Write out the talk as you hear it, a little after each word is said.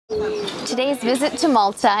Today's visit to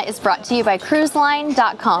Malta is brought to you by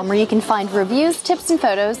cruiseline.com, where you can find reviews, tips, and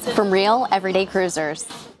photos from real, everyday cruisers.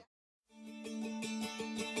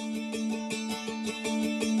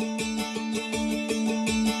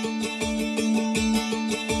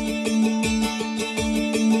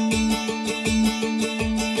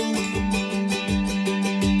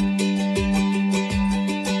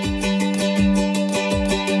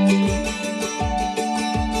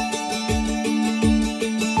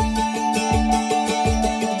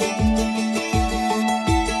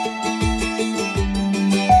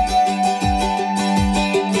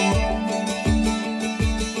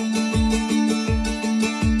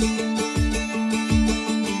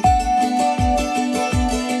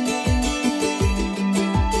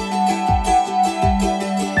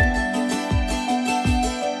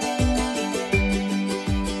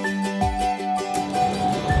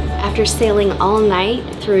 After sailing all night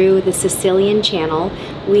through the Sicilian Channel,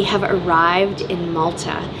 we have arrived in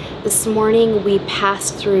Malta. This morning we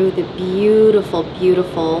passed through the beautiful,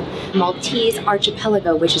 beautiful Maltese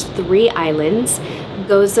archipelago, which is 3 islands,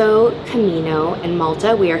 Gozo, Camino, and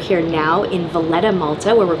Malta. We are here now in Valletta,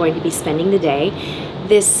 Malta, where we're going to be spending the day.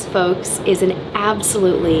 This, folks, is an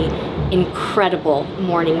absolutely incredible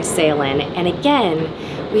morning sail-in, and again,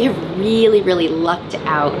 we have really lucked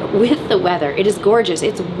out with the weather. It is gorgeous.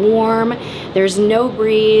 It's warm. There's no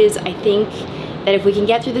breeze. I think that if we can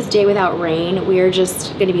get through this day without rain, we are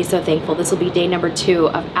just going to be so thankful. This will be day number 2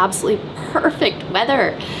 of absolutely perfect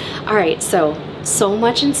weather. All right, so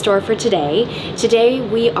much in store for today. Today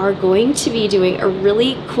we are going to be doing a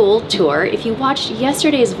really cool tour. If you watched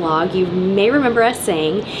yesterday's vlog, you may remember us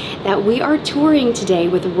saying that we are touring today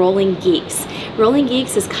with Rolling Geeks. Rolling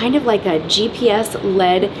Geeks is kind of like a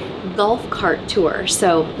GPS-led golf cart tour.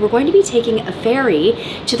 So we're going to be taking a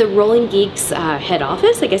ferry to the Rolling Geeks head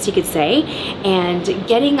office, I guess you could say, and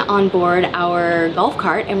getting on board our golf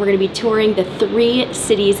cart, and we're going to be touring the 3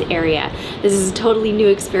 cities area. This is a totally new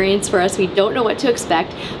experience for us. We don't know what to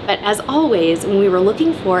expect, but as always, when we were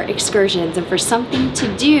looking for excursions and for something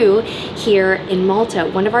to do here in Malta,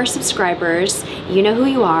 one of our subscribers, you know who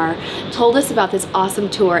you are, told us about this awesome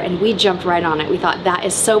tour, and we jumped right on it. We thought that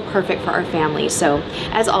is so perfect for our family. So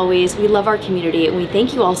as always, we love our community, and we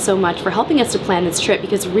thank you all so much for helping us to plan this trip,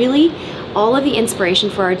 because really all of the inspiration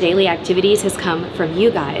for our daily activities has come from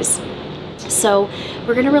you guys. So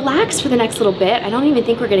we're gonna relax for the next little bit. I don't even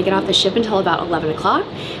think we're gonna get off the ship until about 11 o'clock.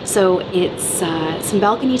 So it's some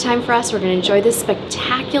balcony time for us. We're gonna enjoy this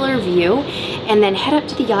spectacular view and then head up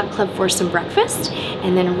to the Yacht Club for some breakfast,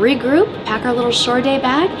 and then regroup, pack our little shore day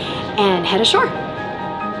bag, and head ashore.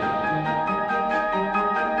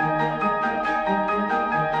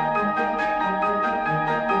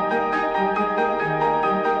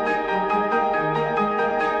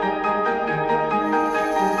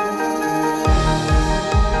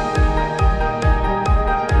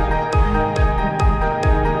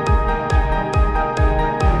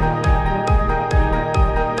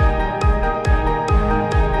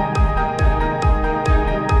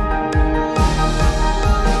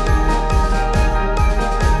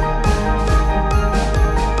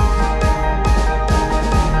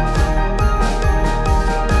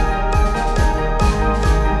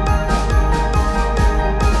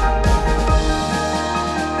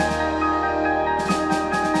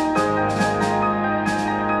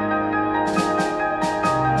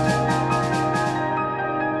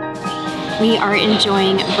 We are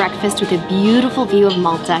enjoying breakfast with a beautiful view of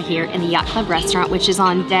Malta here in the Yacht Club restaurant, which is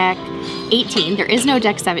on deck 18. There is no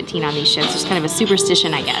deck 17 on these ships. It's kind of a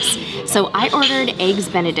superstition, I guess. So I ordered eggs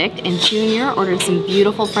Benedict, and Junior ordered some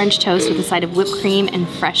beautiful French toast with a side of whipped cream and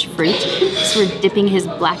fresh fruit. So we're dipping his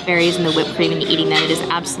blackberries in the whipped cream and eating them. It is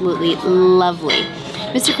absolutely lovely.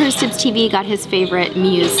 Mr. Cruise Tips TV got his favorite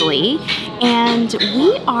muesli, and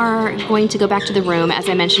we are going to go back to the room. As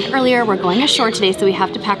I mentioned earlier, we're going ashore today, so we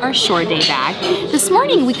have to pack our shore day bag. This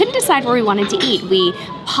morning, we couldn't decide where we wanted to eat. We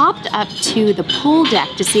popped up to the pool deck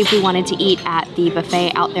to see if we wanted to eat at the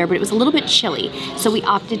buffet out there, but it was a little bit chilly, so we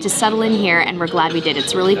opted to settle in here, and we're glad we did.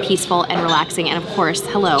 It's really peaceful and relaxing, and of course,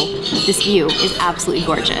 hello, this view is absolutely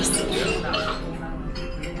gorgeous.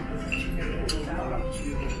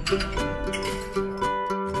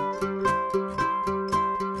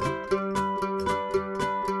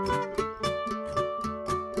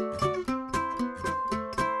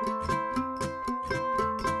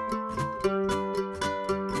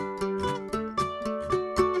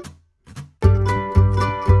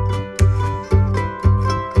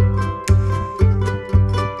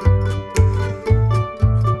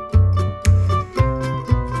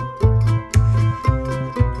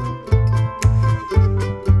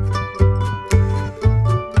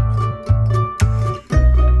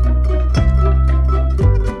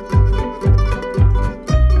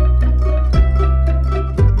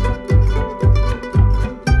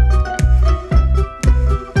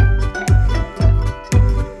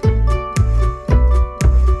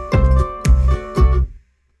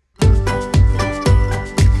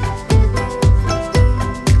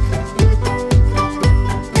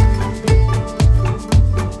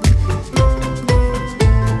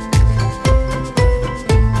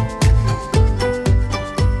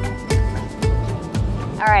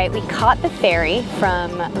 right, we caught the ferry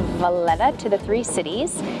from Valletta to the 3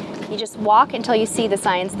 cities. You just walk until you see the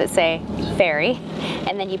signs that say ferry,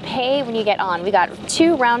 and then you pay when you get on. We got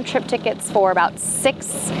 2 round-trip tickets for about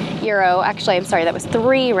 €6. Actually, I'm sorry, that was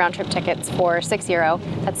 3 round-trip tickets for €6.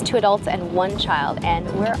 That's 2 adults and 1 child,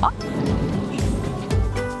 and we're off.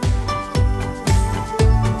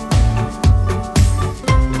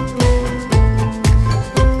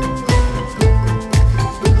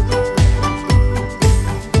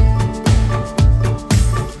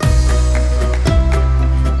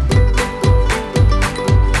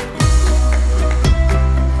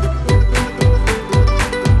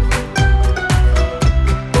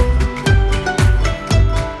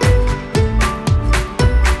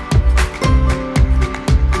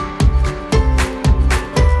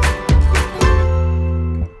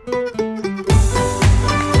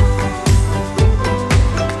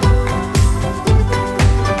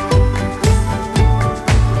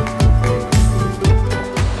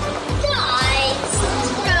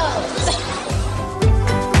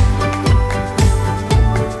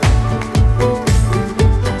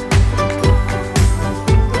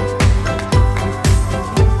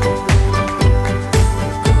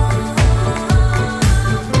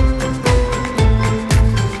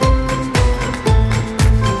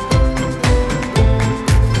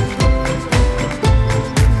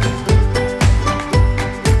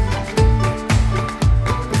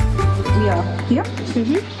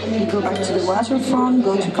 You go back to the waterfront,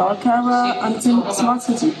 go to Kalkara, until Smart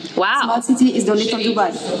City. Wow. Smart City is the Little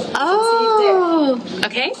Dubai. Oh,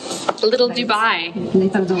 okay. Little Dubai.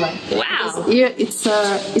 Little Dubai. Wow. Because here it's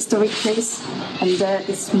a historic place, and there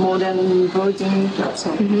it's modern building.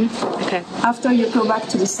 So Okay. after you go back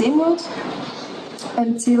to the same road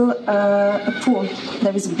until a pool.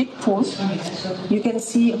 There is a big pool. You can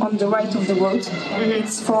see on the right of the road.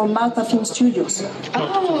 It's for Malta Film Studios.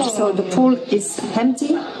 Oh. So the pool is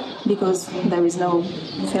empty because there is no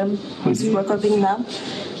film recording now.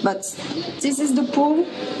 But this is the pool.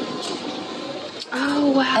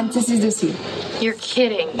 Oh, wow. And this is the sea. You're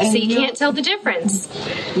kidding. And so you can't tell the difference.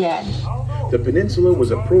 Yeah. The peninsula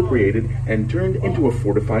was appropriated and turned into a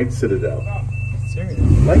fortified citadel.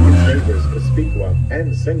 Like its neighbors Aspiqua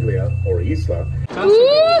and Senglia, or Isla,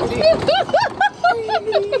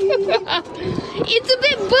 It's a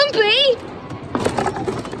bit bumpy.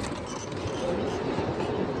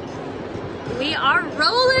 We are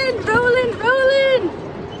rolling.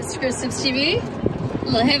 Mr. Christop's TV. A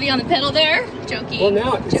little heavy on the pedal there. Jokey. Well,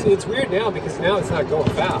 now it's weird now because now it's not going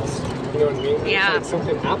fast. You know what I mean? Yeah. It's like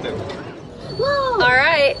something happened. All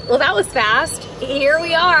right, well that was fast. Here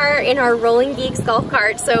we are in our Rolling Geeks golf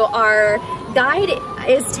cart. So our guide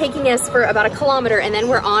is taking us for about 1 kilometer and then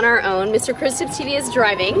we're on our own. Mr. Christop's TV is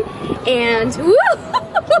driving and woo,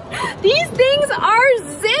 these things are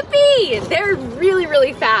zippy. They're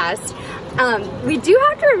really fast. We do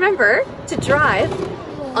have to remember to drive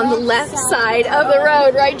on the left side of the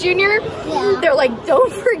road, right, Junior? Yeah. They're like,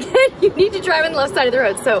 don't forget you need to drive on the left side of the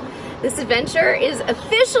road. So this adventure is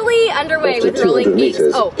officially underway with Rolling Geeks.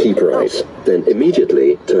 Keep right, then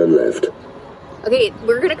immediately turn left. Okay,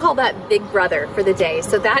 we're gonna call that Big Brother for the day.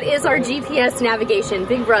 So that is our GPS navigation,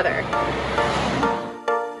 Big Brother.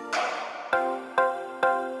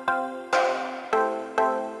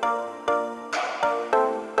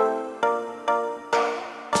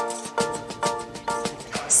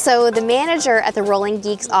 So the manager at the Rolling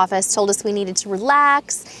Geeks office told us we needed to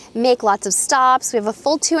relax, make lots of stops. We have a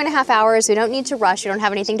full 2.5 hours. We don't need to rush. We don't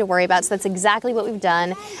have anything to worry about. So that's exactly what we've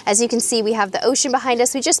done. As you can see, we have the ocean behind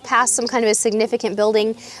us. We just passed some kind of a significant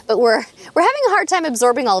building, but we're having a hard time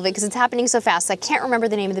absorbing all of it because it's happening so fast. I can't remember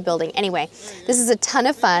the name of the building. Anyway, this is a ton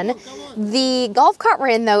of fun. The golf cart we're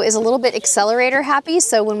in, though, is a little bit accelerator happy.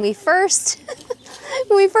 So when we first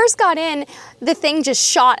got in, the thing just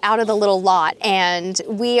shot out of the little lot and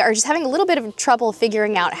we are just having a little bit of trouble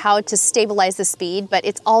figuring out how to stabilize the speed, but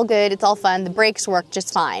it's all good, it's all fun, the brakes work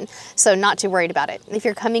just fine, so not too worried about it. If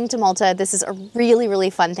you're coming to Malta, this is a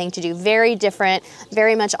really fun thing to do. Very different,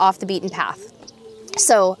 very much off the beaten path.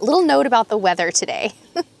 So, a little note about the weather today.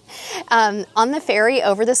 On the ferry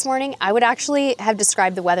over this morning, I would actually have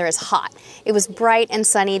described the weather as hot. It was bright and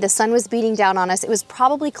sunny. The sun was beating down on us. It was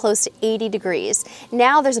probably close to 80 degrees.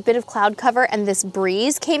 Now there's a bit of cloud cover and this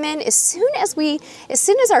breeze came in. As soon as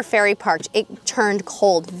our ferry parked, it turned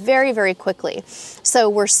cold very quickly. So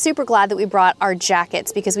we're super glad that we brought our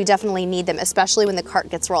jackets because we definitely need them, especially when the cart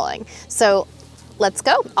gets rolling. So let's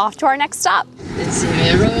go off to our next stop. It's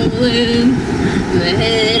rolling,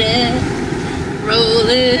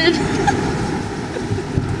 rolling.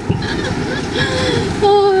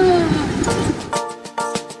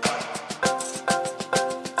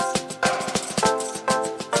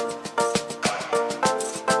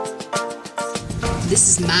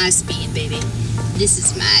 This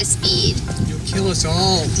is my speed. You'll kill us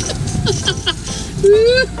all.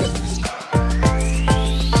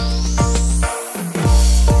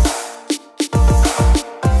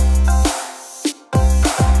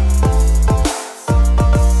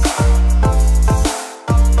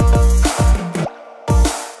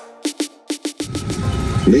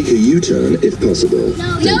 Make a U-turn if possible,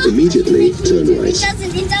 then immediately turn right.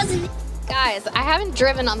 It doesn't. Guys, I haven't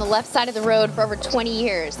driven on the left side of the road for over 20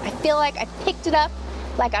 years. I feel like I picked it up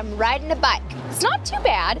like I'm riding a bike. It's not too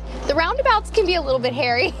bad. The roundabouts can be a little bit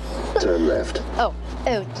hairy. Turn left. Oh,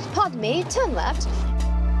 pardon me, turn left.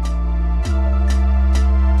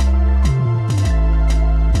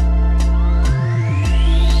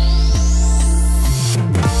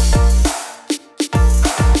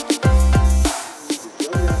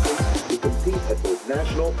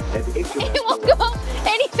 It won't go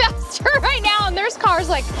any faster right now, and there's cars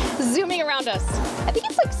like zooming around us. I think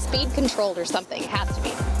it's like speed controlled or something. It has to be.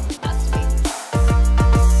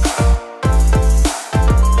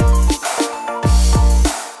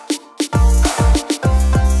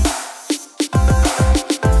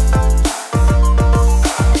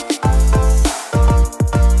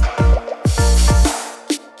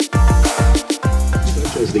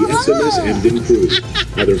 Such as the SMS Emden Cruise.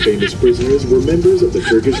 Other famous prisoners were members of the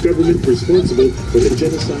Turkish government responsible for the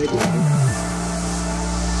genocide.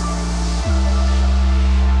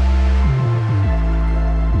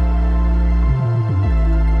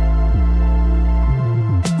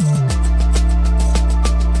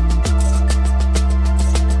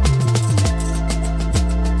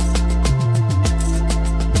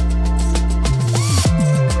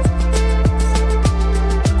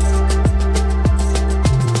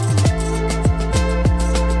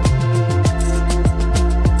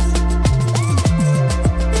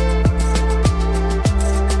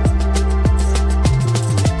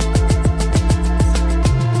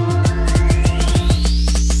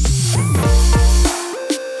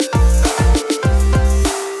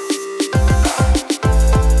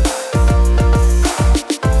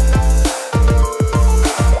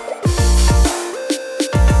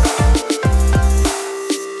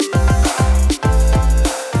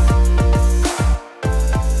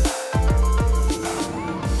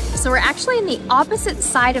 So we're actually in the opposite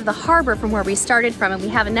side of the harbor from where we started from, and we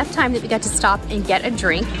have enough time that we got to stop and get a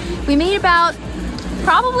drink. We made about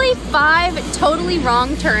probably 5 totally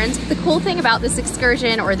wrong turns. But the cool thing about this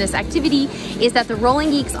excursion or this activity is that the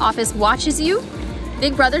Rolling Geeks office watches you,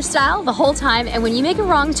 Big Brother style, the whole time, and when you make a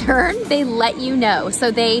wrong turn, they let you know.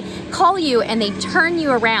 So they call you and they turn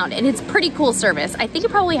you around, and it's pretty cool service. I think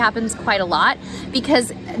it probably happens quite a lot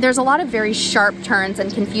because there's a lot of very sharp turns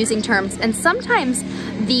and confusing turns, and sometimes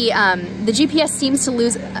the GPS seems to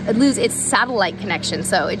lose its satellite connection,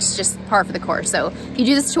 so it's just par for the course. So if you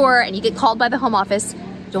do this tour and you get called by the home office,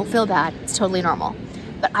 don't feel bad, it's totally normal.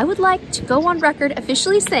 But I would like to go on record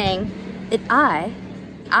officially saying that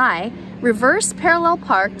I reverse parallel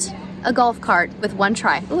parked a golf cart with one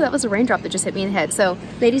try. Oh, that was a raindrop that just hit me in the head. So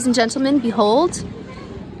ladies and gentlemen, behold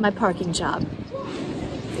my parking job.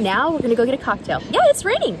 Now we're gonna go get a cocktail. Yeah, it's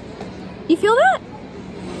raining. You feel that?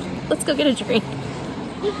 Let's go get a drink.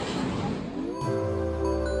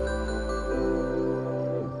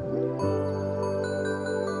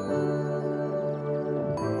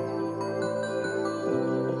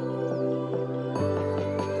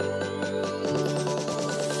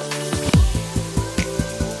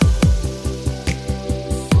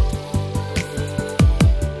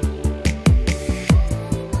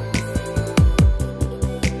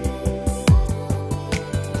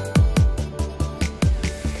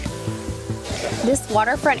 This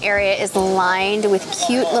waterfront area is lined with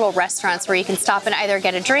cute little restaurants where you can stop and either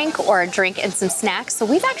get a drink or a drink and some snacks. So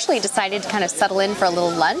we've actually decided to kind of settle in for a little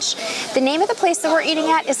lunch. The name of the place that we're eating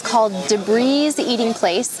at is called Debris Eating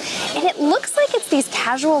Place. And it looks like it's these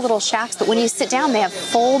casual little shacks, but when you sit down, they have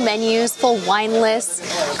full menus, full wine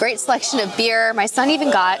lists, great selection of beer. My son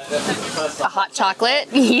even got a hot chocolate.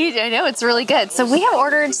 I know, it's really good. So we have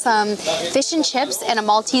ordered some fish and chips and a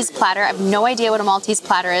Maltese platter. I have no idea what a Maltese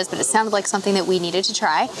platter is, but it sounded like something that we needed to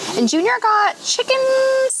try. And Junior got chicken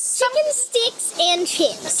sticks and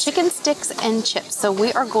chips. Chicken sticks and chips. So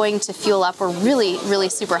we are going to fuel up. We're really, really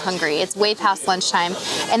super hungry. It's way past lunchtime.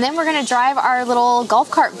 And then we're gonna drive our little golf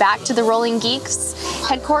cart back to the Rolling Geeks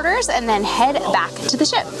headquarters and then head back to the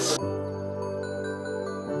ship.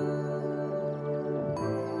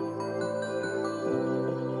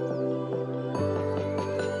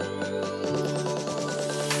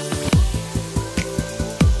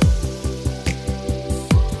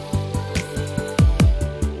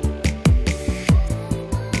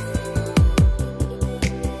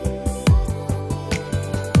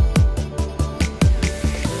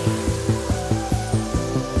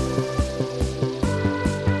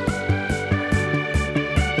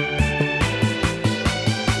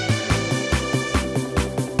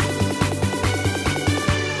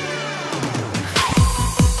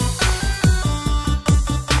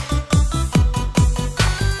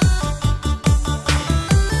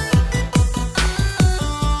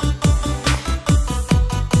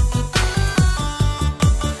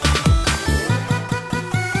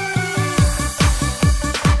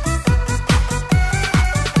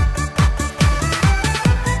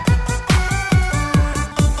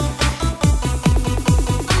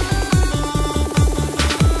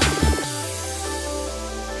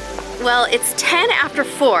 it's 10 after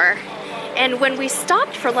 4, and when we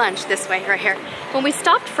stopped for lunch, this way, right here, when we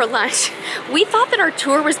stopped for lunch, we thought that our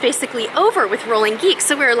tour was basically over with Rolling Geeks.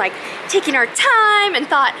 So we were like taking our time and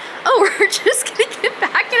thought, oh, we're just gonna get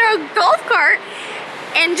back in our golf cart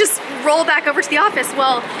and just roll back over to the office.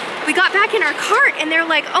 Well, we got back in our cart and they're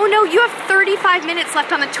like, oh no, you have 35 minutes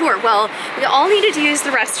left on the tour. Well, we all needed to use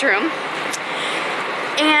the restroom.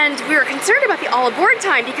 And we were concerned about the all aboard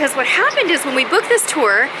time because what happened is when we booked this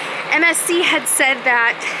tour, MSC had said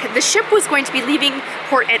that the ship was going to be leaving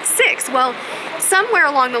port at 6. Well, somewhere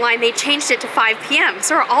along the line they changed it to 5 p.m.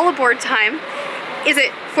 So our all aboard time is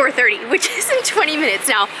at 4:30, which is in 20 minutes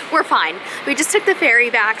now. We're fine. We just took the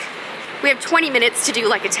ferry back. We have 20 minutes to do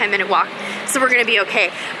like a 10-minute walk, so we're gonna be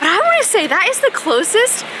okay. But I wanna say that is the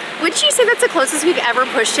closest, would you say that's the closest we've ever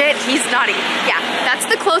pushed it? He's nodding. Yeah, that's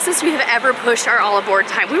the closest we've ever pushed our all aboard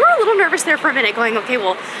time. We were a little nervous there for a minute going, okay,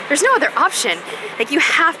 well, there's no other option. Like you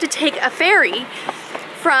have to take a ferry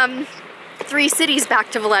from 3 cities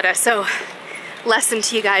back to Valletta. So lesson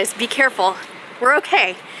to you guys, be careful. We're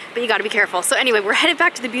okay, but you gotta be careful. So anyway, we're headed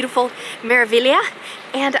back to the beautiful Meraviglia,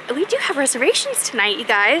 and we do have reservations tonight, you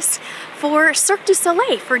guys, for Cirque du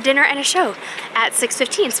Soleil for dinner and a show at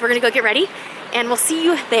 6:15. So we're gonna go get ready and we'll see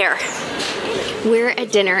you there. We're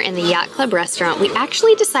at dinner in the Yacht Club restaurant. We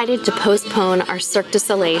actually decided to postpone our Cirque du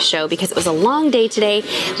Soleil show because it was a long day today.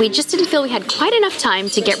 We just didn't feel we had quite enough time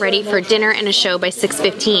to get ready for dinner and a show by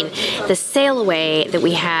 6:15. The sail away that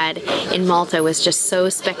we had in Malta was just so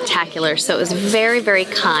spectacular. So it was very, very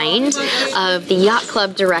kind of the Yacht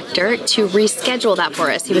Club director to reschedule that for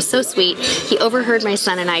us. He was so sweet. He overheard my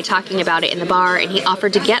son and I talking about it in the bar, and he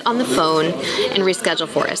offered to get on the phone and reschedule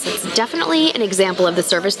for us. It's definitely an example of the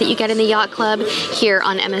service that you get in the Yacht Club here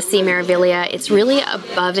on MSC Meraviglia. It's really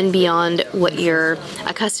above and beyond what you're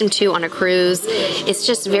accustomed to on a cruise. It's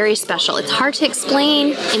just very special. It's hard to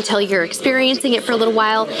explain until you're experiencing it for a little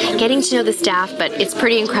while, getting to know the staff, but it's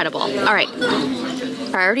pretty incredible. All right.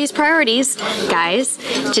 Priorities, priorities. Guys,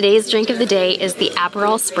 today's drink of the day is the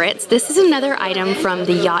Aperol Spritz. This is another item from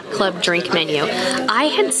the Yacht Club drink menu.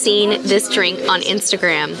 I had seen this drink on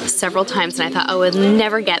Instagram several times and I thought, oh, I'll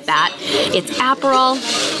never get that. It's Aperol.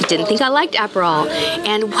 Didn't think I liked Aperol.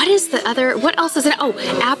 And what is the other, what else is it? Oh,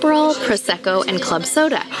 Aperol, Prosecco, and Club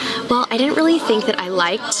Soda. Well, I didn't really think that I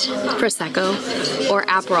liked Prosecco or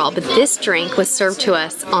Aperol, but this drink was served to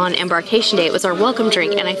us on embarkation day. It was our welcome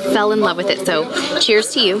drink and I fell in love with it. So cheers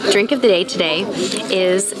to you. Drink of the day today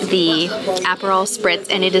is the Aperol Spritz,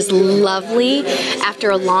 and it is lovely after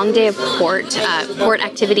a long day of port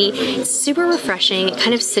activity. It's super refreshing,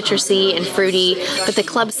 kind of citrusy and fruity, but the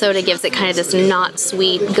Club Soda gives it kind of this not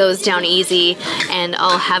sweet, goes down easy, and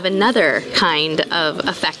I'll have another kind of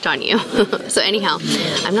effect on you. So anyhow,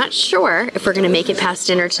 I'm not sure if we're going to make it past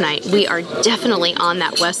dinner tonight. We are definitely on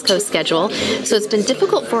that West Coast schedule, so it's been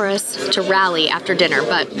difficult for us to rally after dinner,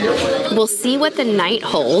 but we'll see what the night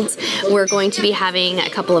holds. We're going to be having a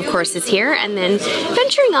couple of courses here and then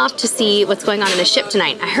venturing off to see what's going on in the ship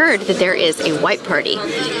tonight. I heard that there is a white party.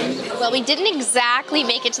 Well, we didn't exactly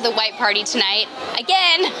make it to the white party tonight.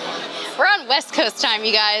 Again, we're on West Coast time,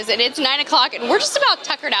 you guys, and it's 9 o'clock and we're just about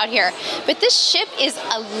tuckered out here. But this ship is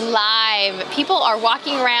alive. People are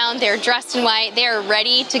walking around, they're dressed in white, they're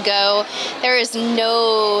ready to go. There is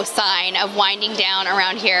no sign of winding down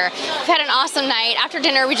around here. We've had an awesome night. After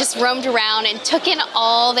dinner, we just roamed around and took in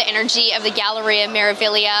all the energy of the Galleria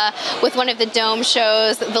Meraviglia with one of the dome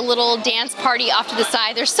shows, the little dance party off to the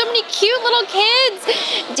side. There's so many cute little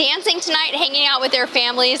kids dancing tonight, hanging out with their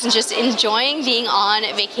families and just enjoying being on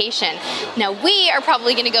vacation. Now we are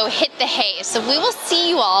probably gonna go hit the hay, so we will see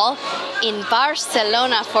you all in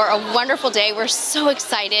Barcelona for a wonderful day. We're so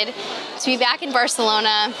excited to be back in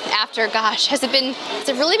Barcelona after, gosh, has it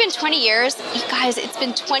really been 20 years? You guys, it's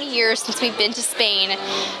been 20 years since we've been to Spain.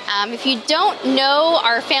 If you don't know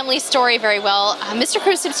our family story very well, Mr.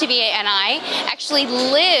 Cruise TV and I actually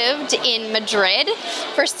lived in Madrid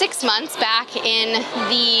for 6 months back in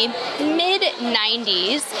the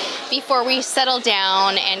mid-90s before we settled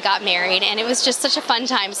down and got married, and it was just such a fun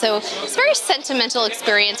time. So it's a very sentimental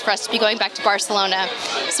experience for us to be going back to Barcelona.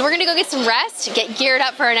 So we're gonna go get some rest, get geared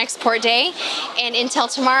up for our next port day, and until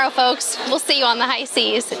tomorrow, folks, we'll see you on the high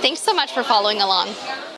seas. Thanks so much for following along.